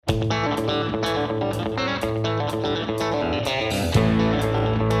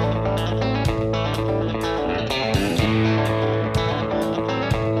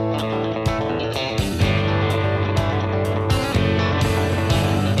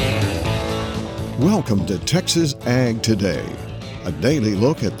Welcome to Texas Ag Today, a daily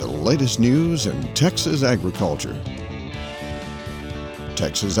look at the latest news in Texas agriculture.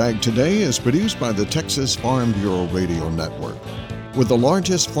 Texas Ag Today is produced by the Texas Farm Bureau Radio Network, with the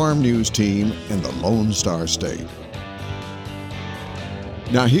largest farm news team in the Lone Star State.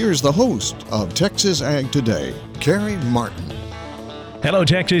 Now here's the host of Texas Ag Today, Carrie Martin. Hello,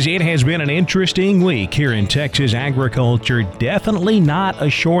 Texas. It has been an interesting week here in Texas agriculture. Definitely not a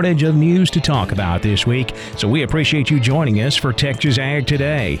shortage of news to talk about this week, so we appreciate you joining us for Texas Ag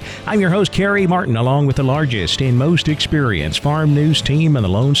Today. I'm your host, Carrie Martin, along with the largest and most experienced farm news team in the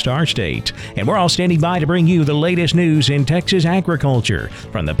Lone Star State. And we're all standing by to bring you the latest news in Texas agriculture,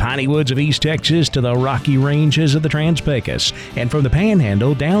 from the piney woods of East Texas to the rocky ranges of the Trans-Pecos, and from the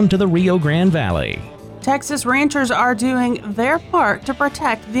Panhandle down to the Rio Grande Valley. Texas ranchers are doing their part to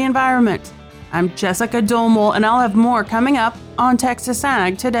protect the environment. I'm Jessica Domel, and I'll have more coming up on Texas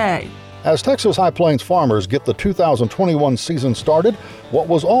Ag Today. As Texas High Plains farmers get the 2021 season started, what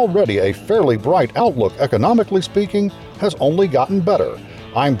was already a fairly bright outlook economically speaking has only gotten better.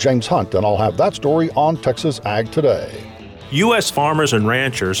 I'm James Hunt, and I'll have that story on Texas Ag Today. U.S. farmers and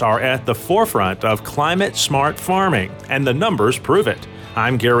ranchers are at the forefront of climate-smart farming, and the numbers prove it.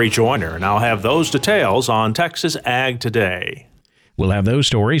 I'm Gary Joyner, and I'll have those details on Texas Ag Today. We'll have those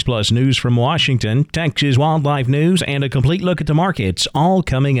stories, plus news from Washington, Texas wildlife news, and a complete look at the markets, all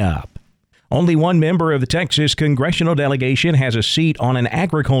coming up. Only one member of the Texas congressional delegation has a seat on an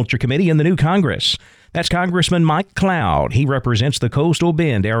agriculture committee in the new Congress. That's Congressman Mike Cloud. He represents the Coastal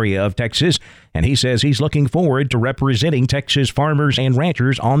Bend area of Texas, and he says he's looking forward to representing Texas farmers and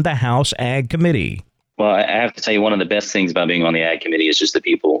ranchers on the House Ag Committee. Well, I have to tell you, one of the best things about being on the Ag Committee is just the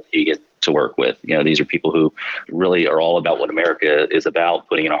people you get to work with. You know, these are people who really are all about what America is about,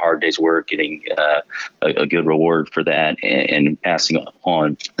 putting in a hard day's work, getting a good reward for that, and passing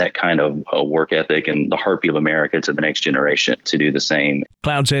on that kind of work ethic and the heartbeat of America to the next generation to do the same.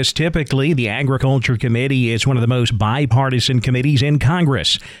 Cloud says typically the Agriculture Committee is one of the most bipartisan committees in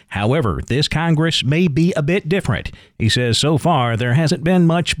Congress. However, this Congress may be a bit different. He says so far there hasn't been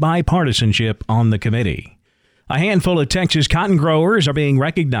much bipartisanship on the committee. A handful of Texas cotton growers are being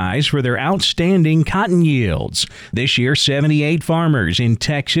recognized for their outstanding cotton yields. This year, 78 farmers in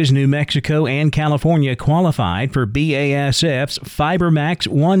Texas, New Mexico, and California qualified for BASF's FiberMax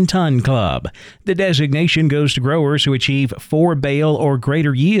 1-Ton Club. The designation goes to growers who achieve 4 bale or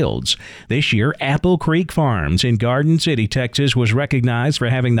greater yields. This year, Apple Creek Farms in Garden City, Texas, was recognized for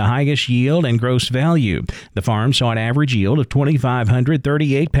having the highest yield and gross value. The farm saw an average yield of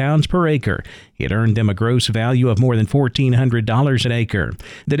 2,538 pounds per acre. It earned them a gross value of more than $1,400 an acre.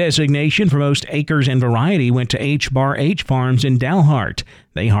 The designation for most acres and variety went to H-Bar H Farms in Dalhart.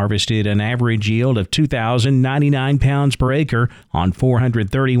 They harvested an average yield of 2,099 pounds per acre on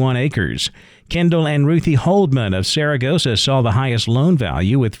 431 acres. Kendall and Ruthie Holdman of Saragossa saw the highest loan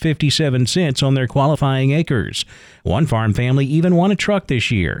value with 57 cents on their qualifying acres. One farm family even won a truck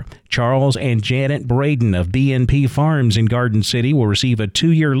this year. Charles and Janet Braden of BNP Farms in Garden City will receive a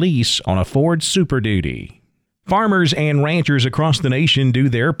 2-year lease on a Ford Super Duty. Farmers and ranchers across the nation do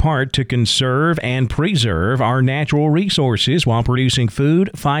their part to conserve and preserve our natural resources while producing food,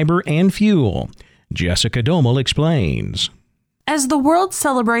 fiber, and fuel. Jessica Domel explains. As the world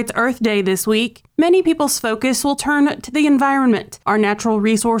celebrates Earth Day this week, many people's focus will turn to the environment, our natural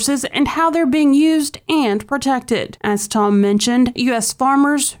resources, and how they're being used and protected. As Tom mentioned, U.S.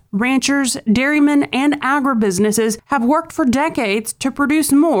 farmers, ranchers, dairymen, and agribusinesses have worked for decades to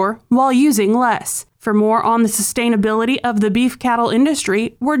produce more while using less. For more on the sustainability of the beef cattle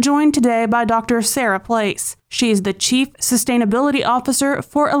industry, we're joined today by Dr. Sarah Place. She is the Chief Sustainability Officer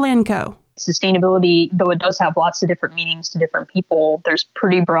for Elanco. Sustainability, though it does have lots of different meanings to different people, there's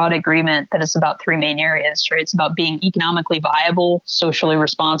pretty broad agreement that it's about 3 main areas, right? It's about being economically viable, socially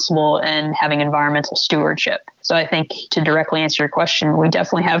responsible, and having environmental stewardship. So I think to directly answer your question, we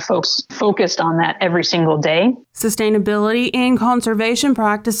definitely have folks focused on that every single day. Sustainability and conservation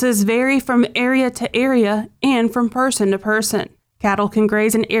practices vary from area to area and from person to person. Cattle can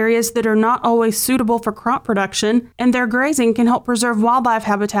graze in areas that are not always suitable for crop production, and their grazing can help preserve wildlife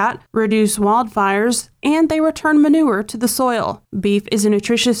habitat, reduce wildfires, and they return manure to the soil. Beef is a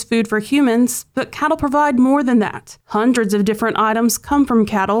nutritious food for humans, but cattle provide more than that. Hundreds of different items come from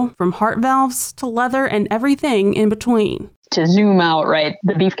cattle, from heart valves to leather and everything in between. To zoom out, right,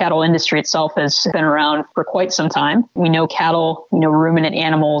 the beef cattle industry itself has been around for quite some time. We know cattle, ruminant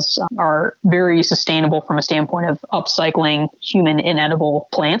animals are very sustainable from a standpoint of upcycling human inedible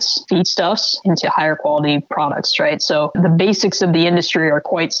plants, feedstuffs into higher quality products, right? So the basics of the industry are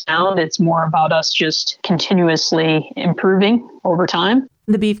quite sound. It's more about us just continuously improving over time.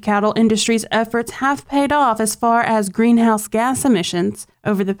 The beef cattle industry's efforts have paid off as far as greenhouse gas emissions.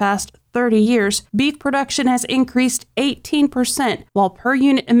 Over the past 30 years, beef production has increased 18%, while per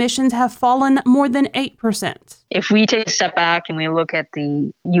unit emissions have fallen more than 8%. If we take a step back and we look at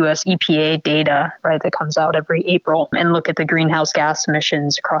the U.S. EPA data, right, that comes out every April, and look at the greenhouse gas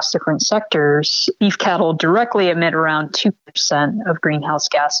emissions across different sectors, beef cattle directly emit around 2% of greenhouse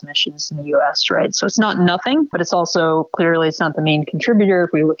gas emissions in the U.S., right? So it's not nothing, but it's also clearly it's not the main contributor.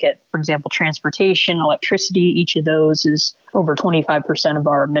 If we look at, for example, transportation, electricity, each of those is over 25% of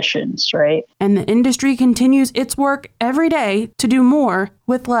our emissions, right? And the industry continues its work every day to do more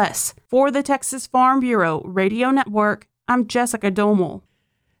with less. For the Texas Farm Bureau Radio Network, I'm Jessica Domel.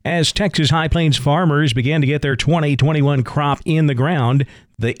 As Texas High Plains farmers begin to get their 2021 crop in the ground,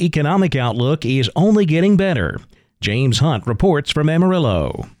 the economic outlook is only getting better. James Hunt reports from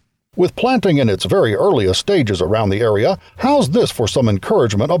Amarillo. With planting in its very earliest stages around the area, how's this for some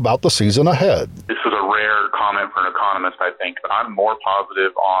encouragement about the season ahead? This is a rare comment for an economist, I think, but I'm more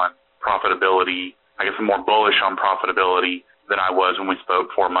positive on profitability. I guess I'm more bullish on profitability than I was when we spoke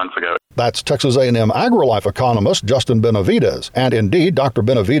 4 months ago. That's Texas A&M AgriLife economist Justin Benavides. And indeed, Dr.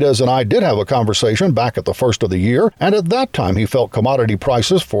 Benavides and I did have a conversation back at the first of the year, and at that time he felt commodity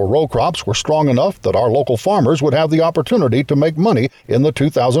prices for row crops were strong enough that our local farmers would have the opportunity to make money in the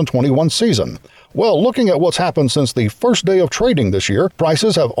 2021 season. Well, looking at what's happened since the first day of trading this year,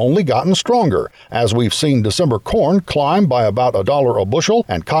 prices have only gotten stronger, as we've seen December corn climb by about $1 a bushel,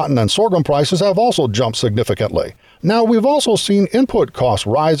 and cotton and sorghum prices have also jumped significantly. Now, we've also seen input costs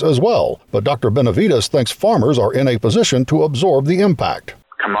rise as well, but Dr. Benavides thinks farmers are in a position to absorb the impact.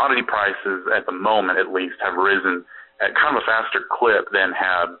 Commodity prices, at the moment at least, have risen at kind of a faster clip than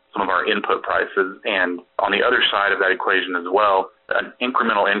have some of our input prices. And on the other side of that equation as well, an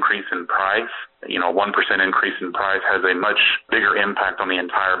incremental increase in price, 1% increase in price has a much bigger impact on the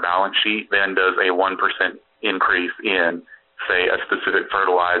entire balance sheet than does a 1% increase in, say, a specific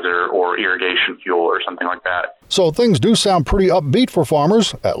fertilizer or irrigation fuel or something like that. So things do sound pretty upbeat for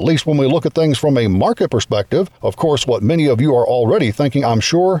farmers, at least when we look at things from a market perspective. Of course, what many of you are already thinking, I'm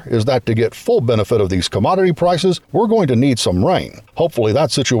sure, is that to get full benefit of these commodity prices, we're going to need some rain. Hopefully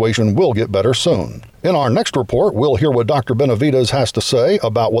that situation will get better soon. In our next report, we'll hear what Dr. Benavides has to say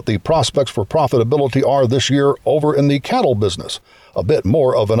about what the prospects for profitability are this year over in the cattle business. A bit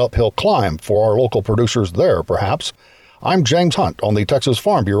more of an uphill climb for our local producers there, perhaps. I'm James Hunt on the Texas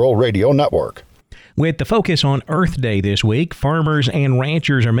Farm Bureau Radio Network. With the focus on Earth Day this week, farmers and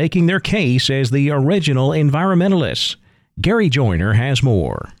ranchers are making their case as the original environmentalists. Gary Joyner has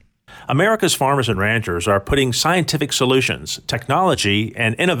more. America's farmers and ranchers are putting scientific solutions, technology,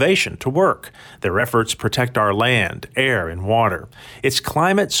 and innovation to work. Their efforts protect our land, air, and water. It's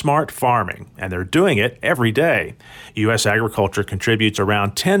climate-smart farming, and they're doing it every day. U.S. agriculture contributes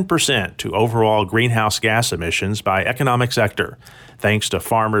around 10% to overall greenhouse gas emissions by economic sector. Thanks to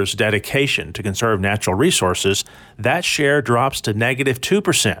farmers' dedication to conserve natural resources, that share drops to negative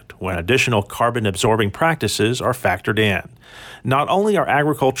 2% when additional carbon-absorbing practices are factored in. Not only are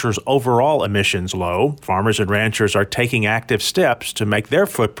agriculture's overall emissions low, farmers and ranchers are taking active steps to make their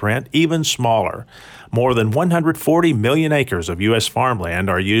footprint even smaller. More than 140 million acres of U.S. farmland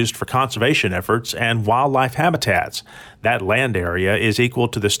are used for conservation efforts and wildlife habitats. That land area is equal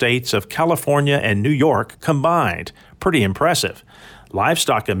to the states of California and New York combined. Pretty impressive.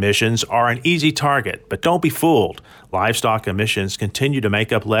 Livestock emissions are an easy target, but don't be fooled. Livestock emissions continue to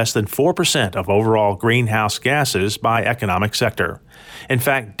make up less than 4% of overall greenhouse gases by economic sector. In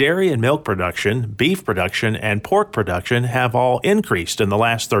fact, dairy and milk production, beef production, and pork production have all increased in the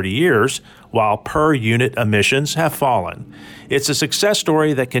last 30 years, while per-unit emissions have fallen. It's a success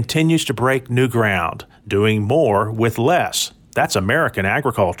story that continues to break new ground, doing more with less. That's American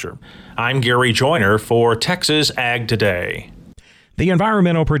agriculture. I'm Gary Joyner for Texas Ag Today. The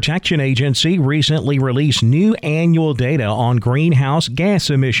Environmental Protection Agency recently released new annual data on greenhouse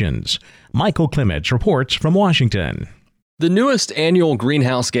gas emissions. Michael Clements reports from Washington. The newest annual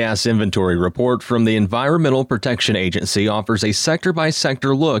greenhouse gas inventory report from the Environmental Protection Agency offers a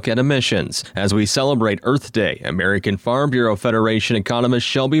sector-by-sector look at emissions. As we celebrate Earth Day, American Farm Bureau Federation economist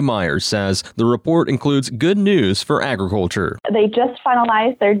Shelby Myers says the report includes good news for agriculture. They just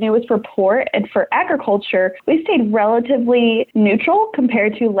finalized their newest report, and for agriculture, we stayed relatively neutral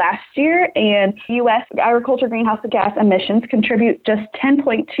compared to last year, and U.S. agriculture greenhouse gas emissions contribute just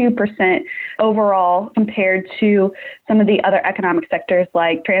 10.2% overall compared to some of the other economic sectors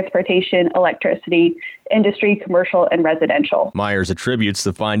like transportation, electricity, industry, commercial, and residential. Myers attributes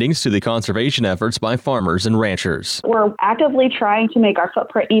the findings to the conservation efforts by farmers and ranchers. We're actively trying to make our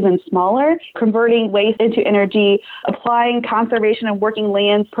footprint even smaller, converting waste into energy, applying conservation and working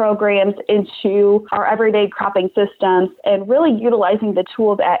lands programs into our everyday cropping systems, and really utilizing the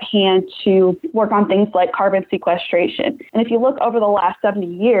tools at hand to work on things like carbon sequestration. And if you look over the last 70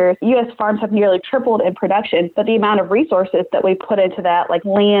 years, U.S. farms have nearly tripled in production, but the amount of resources that we put into that, like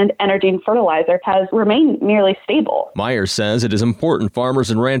land, energy, and fertilizer, has remained nearly stable. Myers says it is important farmers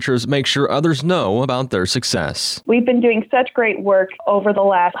and ranchers make sure others know about their success. We've been doing such great work over the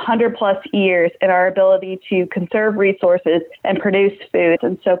last 100 plus years in our ability to conserve resources and produce food.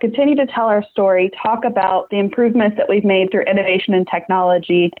 And so continue to tell our story, talk about the improvements that we've made through innovation and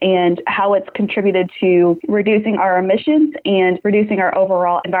technology and how it's contributed to reducing our emissions and reducing our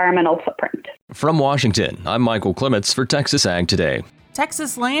overall environmental footprint. From Washington, I'm Michael Clements for Texas Ag Today.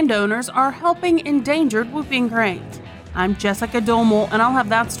 Texas landowners are helping endangered whooping cranes. I'm Jessica Domel, and I'll have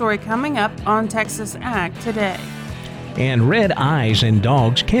that story coming up on Texas Ag Today. And red eyes in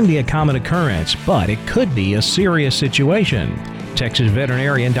dogs can be a common occurrence, but it could be a serious situation. Texas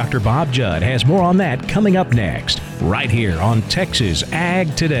veterinarian Dr. Bob Judd has more on that coming up next, right here on Texas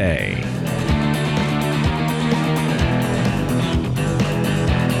Ag Today.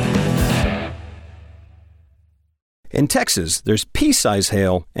 In Texas, there's pea-size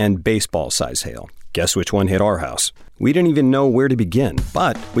hail and baseball-size hail. Guess which one hit our house? We didn't even know where to begin,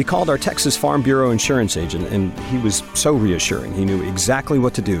 but we called our Texas Farm Bureau insurance agent, and he was so reassuring. He knew exactly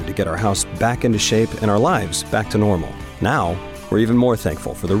what to do to get our house back into shape and our lives back to normal. Now, we're even more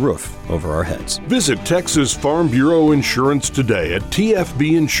thankful for the roof over our heads. Visit Texas Farm Bureau Insurance today at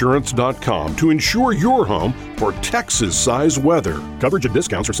tfbinsurance.com to insure your home for Texas-size weather. Coverage and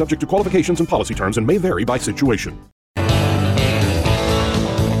discounts are subject to qualifications and policy terms and may vary by situation.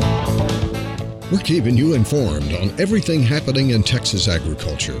 We're keeping you informed on everything happening in Texas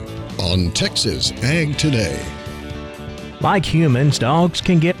agriculture on Texas Ag Today. Like humans, dogs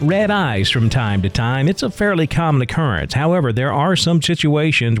can get red eyes from time to time. It's a fairly common occurrence. However, there are some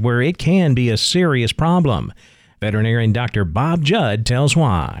situations where it can be a serious problem. Veterinarian Dr. Bob Judd tells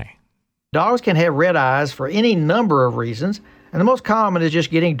why. Dogs can have red eyes for any number of reasons, and the most common is just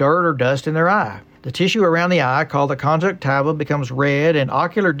getting dirt or dust in their eye. The tissue around the eye, called the conjunctiva, becomes red, and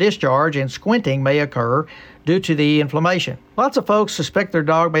ocular discharge and squinting may occur due to the inflammation. Lots of folks suspect their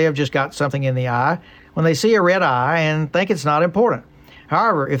dog may have just got something in the eye when they see a red eye and think it's not important.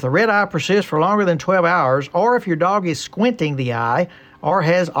 However, if the red eye persists for longer than 12 hours, or if your dog is squinting the eye or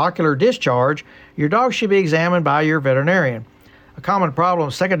has ocular discharge, your dog should be examined by your veterinarian. A common problem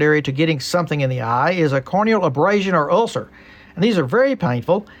secondary to getting something in the eye is a corneal abrasion or ulcer, and these are very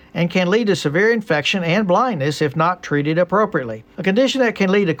painful and can lead to severe infection and blindness if not treated appropriately. A condition that can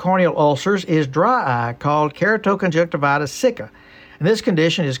lead to corneal ulcers is dry eye, called keratoconjunctivitis sicca, and this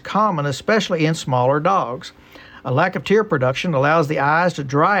condition is common especially in smaller dogs. A lack of tear production allows the eyes to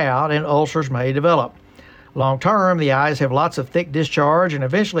dry out and ulcers may develop. Long term, the eyes have lots of thick discharge and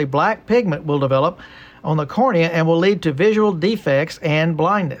eventually black pigment will develop on the cornea and will lead to visual defects and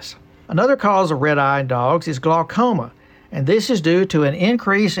blindness. Another cause of red eye in dogs is glaucoma, and this is due to an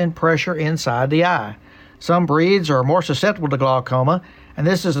increase in pressure inside the eye. Some breeds are more susceptible to glaucoma, and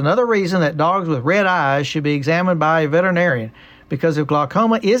this is another reason that dogs with red eyes should be examined by a veterinarian, because if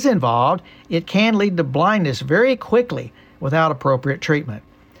glaucoma is involved, it can lead to blindness very quickly without appropriate treatment.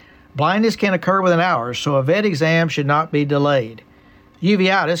 Blindness can occur within hours, so a vet exam should not be delayed.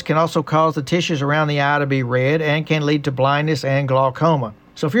 Uveitis can also cause the tissues around the eye to be red and can lead to blindness and glaucoma.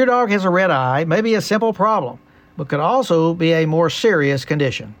 So if your dog has a red eye, it may be a simple problem, but could also be a more serious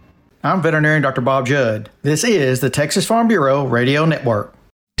condition. I'm veterinarian Dr. Bob Judd. This is the Texas Farm Bureau Radio Network.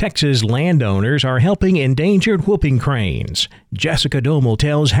 Texas landowners are helping endangered whooping cranes. Jessica Domel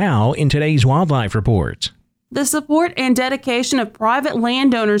tells how in today's Wildlife Report. The support and dedication of private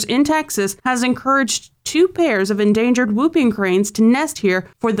landowners in Texas has encouraged 2 pairs of endangered whooping cranes to nest here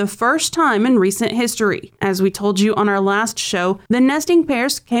for the first time in recent history. As we told you on our last show, the nesting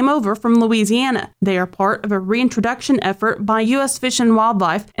pairs came over from Louisiana. They are part of a reintroduction effort by U.S. Fish and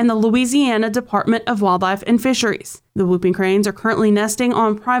Wildlife and the Louisiana Department of Wildlife and Fisheries. The whooping cranes are currently nesting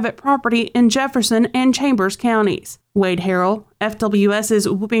on private property in Jefferson and Chambers counties. Wade Harrell, FWS's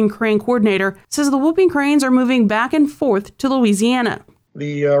whooping crane coordinator, says the whooping cranes are moving back and forth to Louisiana.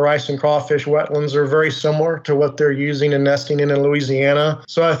 The rice and crawfish wetlands are very similar to what they're using and nesting in Louisiana.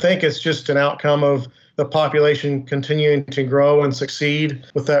 So I think it's just an outcome of the population continuing to grow and succeed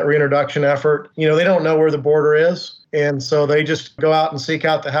with that reintroduction effort. They don't know where the border is. And so they just go out and seek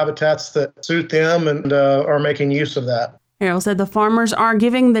out the habitats that suit them and are making use of that. Harrell said the farmers are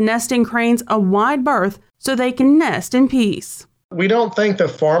giving the nesting cranes a wide berth so they can nest in peace. We don't think the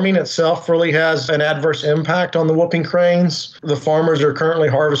farming itself really has an adverse impact on the whooping cranes. The farmers are currently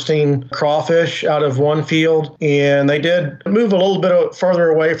harvesting crawfish out of one field, and they did move a little bit further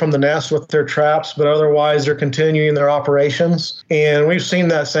away from the nest with their traps, but otherwise they're continuing their operations. And we've seen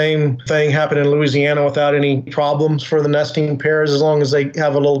that same thing happen in Louisiana without any problems for the nesting pairs. As long as they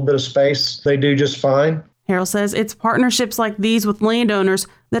have a little bit of space, they do just fine. Harrell says it's partnerships like these with landowners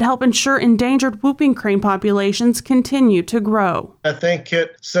that help ensure endangered whooping crane populations continue to grow. I think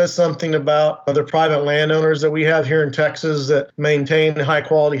it says something about the private landowners that we have here in Texas that maintain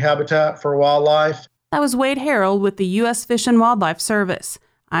high-quality habitat for wildlife. That was Wade Harrell with the U.S. Fish and Wildlife Service.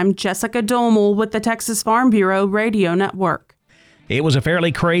 I'm Jessica Domel with the Texas Farm Bureau Radio Network. It was a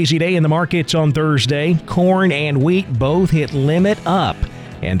fairly crazy day in the markets on Thursday. Corn and wheat both hit limit up,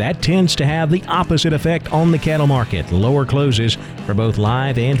 and that tends to have the opposite effect on the cattle market. Lower closes for both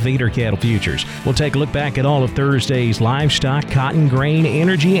live and feeder cattle futures. We'll take a look back at all of Thursday's livestock, cotton, grain,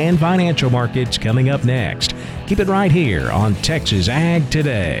 energy, and financial markets coming up next. Keep it right here on Texas Ag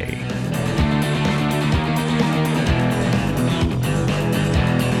Today.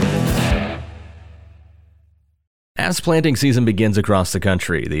 As planting season begins across the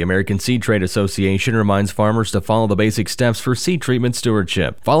country, the American Seed Trade Association reminds farmers to follow the basic steps for seed treatment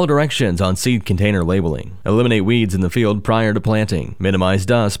stewardship. Follow directions on seed container labeling. Eliminate weeds in the field prior to planting. Minimize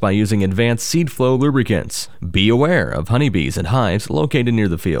dust by using advanced seed flow lubricants. Be aware of honeybees and hives located near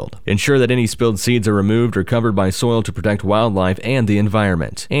the field. Ensure that any spilled seeds are removed or covered by soil to protect wildlife and the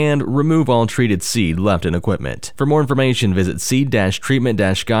environment. And remove all treated seed left in equipment. For more information, visit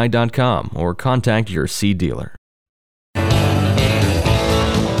seed-treatment-guide.com or contact your seed dealer.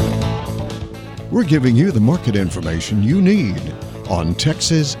 We're giving you the market information you need on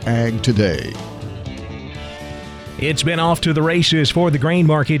Texas Ag Today. It's been off to the races for the grain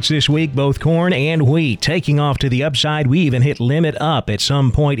markets this week, both corn and wheat taking off to the upside. We even hit limit up at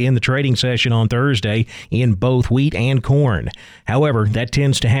some point in the trading session on Thursday in both wheat and corn. However, that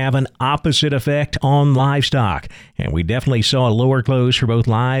tends to have an opposite effect on livestock, and we definitely saw a lower close for both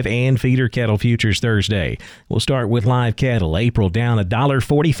live and feeder cattle futures Thursday. We'll start with live cattle. April down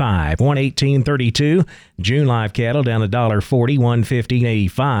 $1.45, $118.32. June live cattle down $1.40,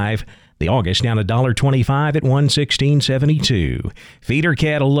 $115.85. The August down $1.25 at $116.72. Feeder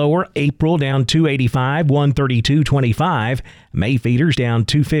cattle lower. April down $2.85, $132.25. May feeders down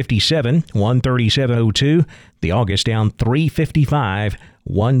 $2.57, $137.02. The August down $3.55,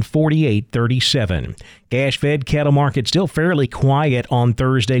 $148.37. Cash-fed cattle market still fairly quiet on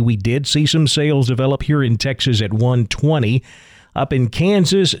Thursday. We did see some sales develop here in Texas at $120. Up in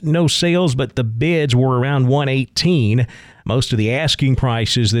Kansas, no sales, but the bids were around $118. Most of the asking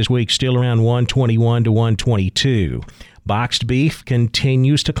prices this week still around $121 to $122. Boxed beef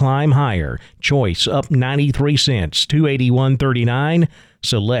continues to climb higher. Choice up 93 cents, $281.39.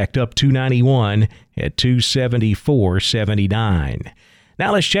 Select up $291 at $274.79.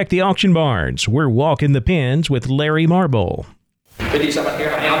 Now let's check the auction barns. We're walking the pens with Larry Marble.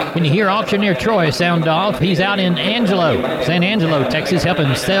 When you hear Auctioneer Troy sound off, he's out in San Angelo, Texas,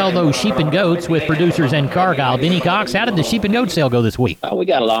 helping sell those sheep and goats with producers in Cargyle. Benny Cox, how did the sheep and goat sale go this week? Oh, we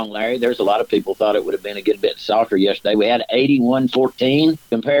got along, Larry. There's a lot of people thought it would have been a good bit softer yesterday. We had 81.14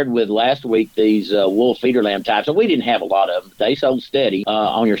 compared with last week, these wool feeder lamb types. And we didn't have a lot of them. They sold steady.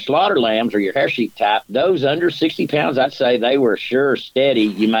 On your slaughter lambs or your hair sheep type, those under 60 pounds, I'd say they were sure steady.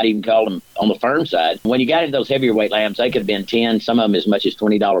 You might even call them on the firm side. When you got into those heavier weight lambs, they could have been 10, some of them as much as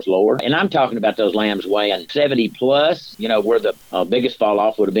 $20 lower. And I'm talking about those lambs weighing 70 plus, where the biggest fall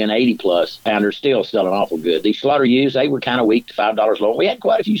off would have been 80 plus pounders, still selling awful good. These slaughter ewes, they were kind of weak to $5 lower. We had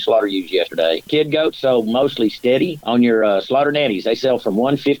quite a few slaughter ewes yesterday. Kid goats sold mostly steady. On your slaughter nannies, they sell from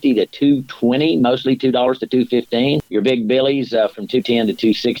 $150 to $220, mostly $2 to $215. Your big billies from $210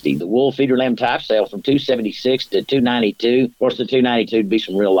 to $260. The wool feeder lamb type sell from $276 to $292. Of course, the $292 would be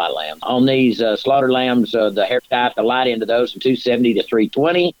some real light lambs. On these slaughter lambs, the hair type, the light end of those from 270 to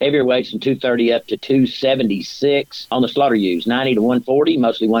 320. Heavier weights from 230 up to 276. On the slaughter ewes, 90 to 140,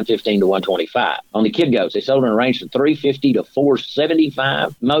 mostly 115 to 125. On the kid goats, they sold in a range from 350 to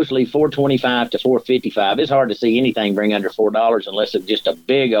 475, mostly 425 to 455. It's hard to see anything bring under $4 unless it's just a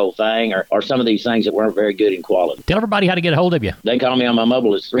big old thing or some of these things that weren't very good in quality. Tell everybody how to get a hold of you. They call me on my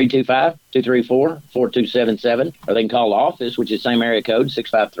mobile. It's 325-234-4277. Or they can call the office, which is same area code,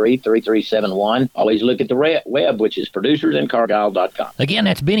 653-3371. Always look at the web, which is producersincargyle.com. Again,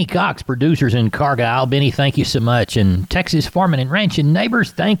 that's Benny Cox, Producers in Cargyle. Benny, thank you so much. And Texas Farming and Ranching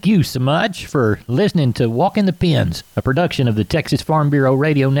neighbors, thank you so much for listening to Walking the Pens, a production of the Texas Farm Bureau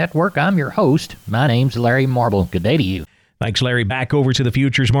Radio Network. I'm your host. My name's Larry Marble. Good day to you. Thanks, Larry. Back over to the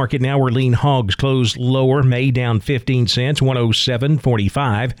futures market now, where lean hogs closed lower. May down 15 cents,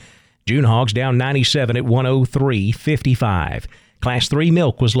 107.45. June hogs down 97 at 103.55. Class 3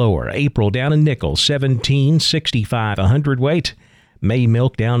 milk was lower. April down a nickel, 17.65 a hundredweight. May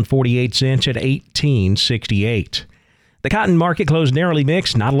milk down 48 cents at 18.68. The cotton market closed narrowly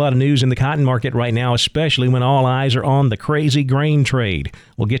mixed. Not a lot of news in the cotton market right now, especially when all eyes are on the crazy grain trade.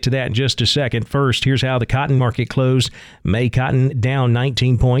 We'll get to that in just a second. First, here's how the cotton market closed. May cotton down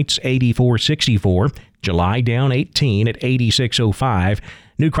 19 points, 84.64. July down 18 at 86.05.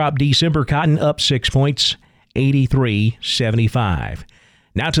 New crop December cotton up 6 points, 83.75.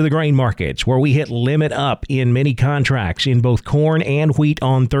 Now to the grain markets, where we hit limit up in many contracts in both corn and wheat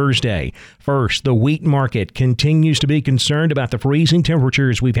on Thursday. First, the wheat market continues to be concerned about the freezing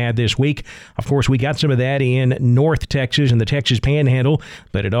temperatures we've had this week. Of course, we got some of that in North Texas and the Texas Panhandle,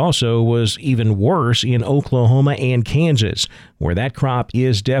 but it also was even worse in Oklahoma and Kansas, where that crop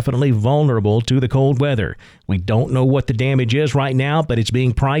is definitely vulnerable to the cold weather. We don't know what the damage is right now, but it's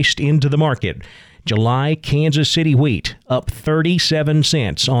being priced into the market. July Kansas City wheat up 37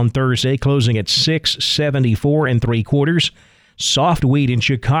 cents on Thursday, closing at $6.74 3/4. Soft wheat in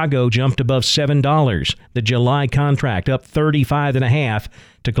Chicago jumped above $7. The July contract up 35.5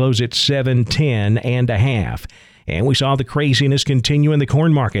 to close at $7.10.5. And we saw the craziness continue in the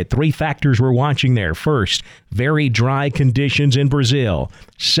corn market. Three factors we're watching there. First, very dry conditions in Brazil.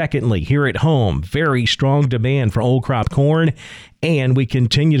 Secondly, here at home, very strong demand for old crop corn. And we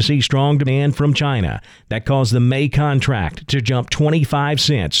continue to see strong demand from China. That caused the May contract to jump 25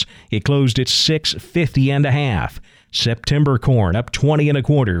 cents. It closed at $6.50.5. September corn up 20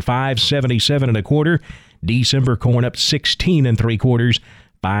 1/4, $5.77 1/4. December corn up 16 3/4,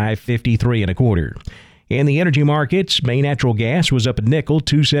 $5.53 1/4. In the energy markets, May natural gas was up a nickel,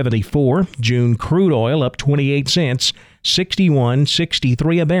 $2.74. June crude oil up 28 cents,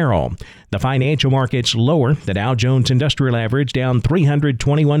 $61.63 a barrel. The financial markets lower. The Dow Jones Industrial Average down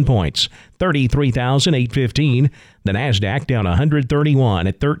 321 points, 33,815. The Nasdaq down 131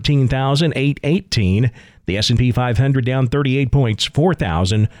 at 13,818. The S&P 500 down 38 points,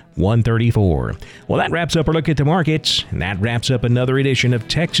 4,134. Well, that wraps up our look at the markets, and that wraps up another edition of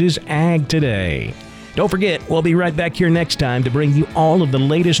Texas Ag Today. Don't forget, we'll be right back here next time to bring you all of the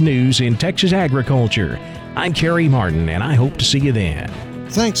latest news in Texas agriculture. I'm Kerry Martin, and I hope to see you then.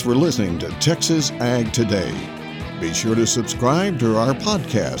 Thanks for listening to Texas Ag Today. Be sure to subscribe to our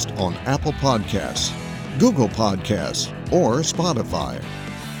podcast on Apple Podcasts, Google Podcasts, or Spotify.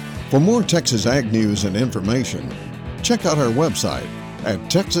 For more Texas Ag news and information, check out our website at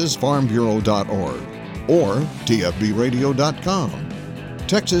texasfarmbureau.org or tfbradio.com.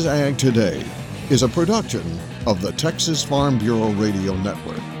 Texas Ag Today is a production of the Texas Farm Bureau Radio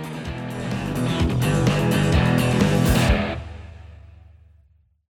Network.